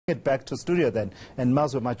it back to studio then. And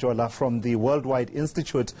Mazwe Majola from the Worldwide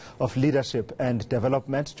Institute of Leadership and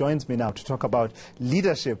Development joins me now to talk about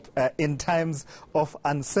leadership in times of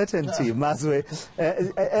uncertainty. Mazwe,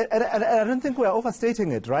 and I don't think we're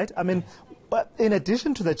overstating it, right? I mean, but in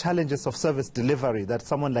addition to the challenges of service delivery that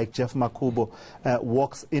someone like Geoff Makhubo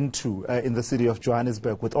walks into in the city of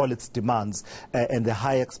Johannesburg with all its demands and the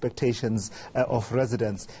high expectations of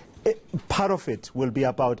residents, part of it will be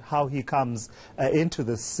about how he comes into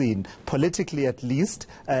the scene, politically at least,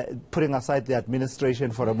 putting aside the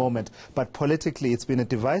administration for a moment. But politically, it's been a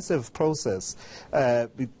divisive process.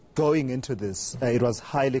 Going into this, it was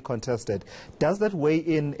highly contested. Does that weigh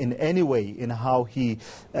in any way in how he,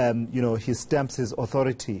 he stamps his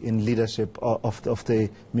authority in leadership of the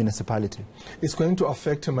municipality? It's going to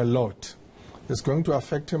affect him a lot. It's going to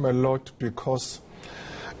affect him a lot because,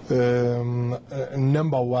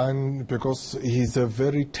 number one, because he's a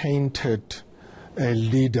very tainted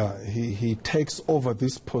leader. He takes over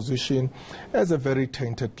this position as a very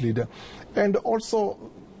tainted leader. And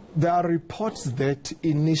also, there are reports that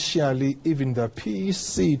initially even the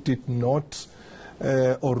PEC did not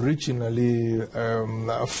originally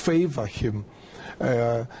favor him.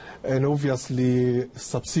 And obviously,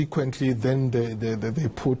 subsequently, then they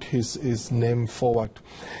put his name forward.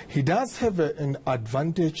 He does have an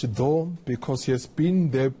advantage, though, because he has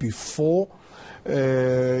been there before.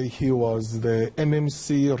 He was the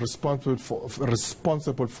MMC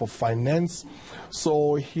responsible for finance,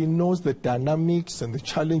 so he knows the dynamics and the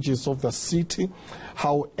challenges of the city.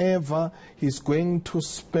 However, he's going to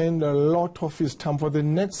spend a lot of his time for the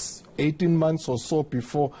next 18 months or so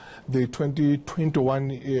before the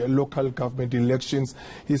 2021 local government elections.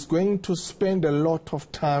 He's going to spend a lot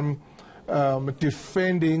of time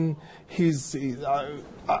defending his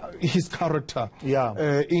character,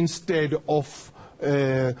 instead of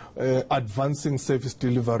advancing service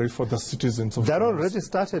delivery for the citizens of that already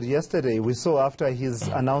started yesterday. We saw after his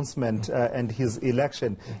announcement and his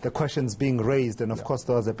election, the questions being raised, and of course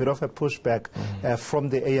there was a bit of a pushback from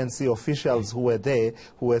the ANC officials who were there,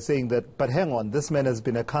 who were saying that, but hang on, this man has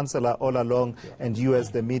been a councillor all along, and you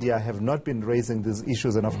as the media have not been raising these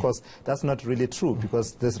issues. And of course that's not really true,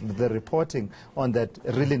 because the reporting on that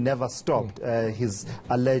really never stopped. His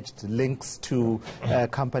alleged links to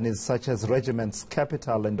companies such as Regiments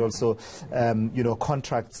Capital, and also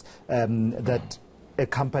contracts that a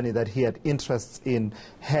company that he had interests in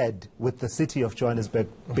had with the city of Johannesburg,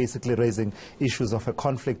 basically raising issues of a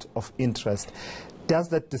conflict of interest. Does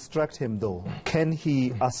that distract him, though? Can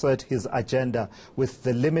he assert his agenda with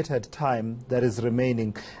the limited time that is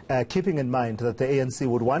remaining, keeping in mind that the ANC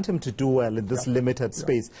would want him to do well in this limited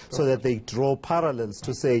space, so that they draw parallels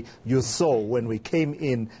to say, you saw when we came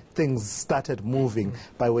in, things started moving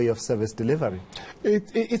by way of service delivery?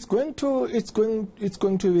 It's going to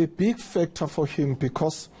be a big factor for him,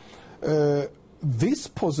 because this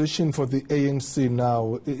position for the ANC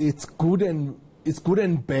now, it's good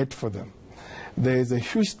and bad for them. There is a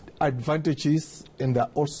huge advantages and there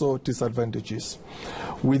are also disadvantages.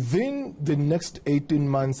 Within the next 18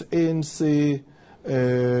 months, ANC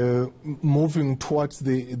moving towards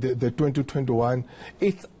the 2021,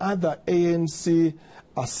 it's either ANC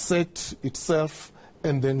assert itself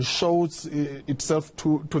and then shows itself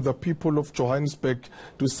to the people of Johannesburg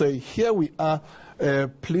to say, here we are,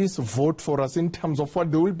 please vote for us, in terms of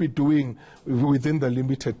what they will be doing within the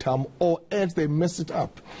limited term, or else they mess it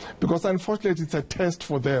up. Because unfortunately it's a test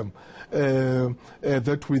for them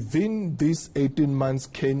that within these 18 months,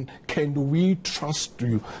 can we trust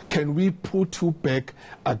you? Can we put you back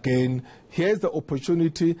again? Here's the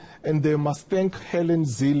opportunity, and they must thank Helen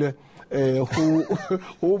Zille,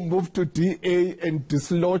 who moved to DA and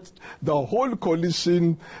dislodged the whole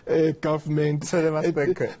coalition government. So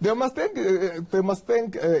they must thank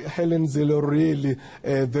Helen Zille, really,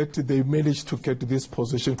 that they managed to get this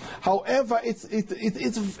position. However, it's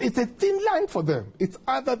a thin line for them. It's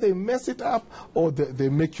either they mess it up or they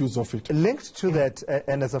make use of it. Linked to that,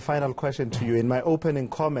 and as a final question to you, in my opening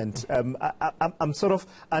comment, I'm sort of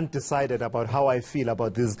undecided about how I feel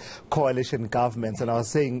about these coalition governments, and I was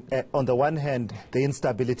saying, on the one hand, the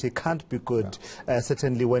instability can't be good,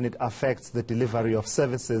 certainly when it affects the delivery of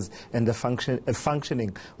services and the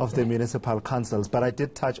functioning of the municipal councils. But I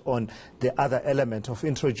did touch on the other element of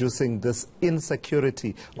introducing this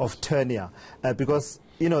insecurity of tenure, because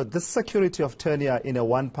this security of tenure in a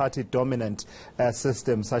one-party dominant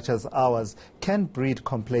system such as ours can breed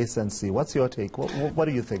complacency. What's your take? What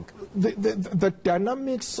do you think? The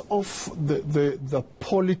dynamics of the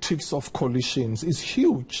politics of coalitions is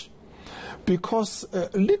huge, because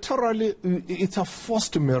literally it's a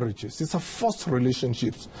forced marriages, it's a forced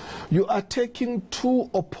relationships. You are taking two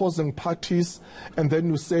opposing parties and then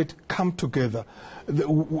you said come together.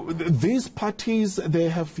 These parties, they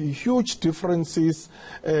have huge differences.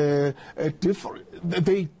 They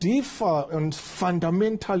differ on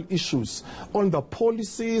fundamental issues, on the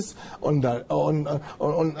policies, on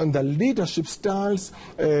the leadership styles,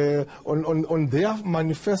 on their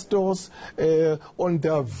manifestos, on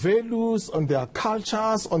their values, on their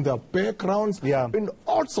cultures, on their backgrounds, in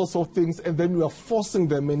all sorts of things. And then we are forcing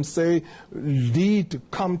them and say, lead,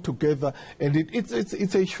 come together, and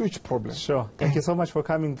it's a huge problem. Sure. Thank you so much for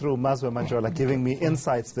coming through, Mazwe Majola, giving me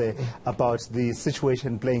insights there about the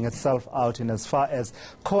situation playing itself out in as far as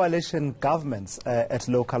coalition governments at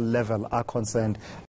local level are concerned.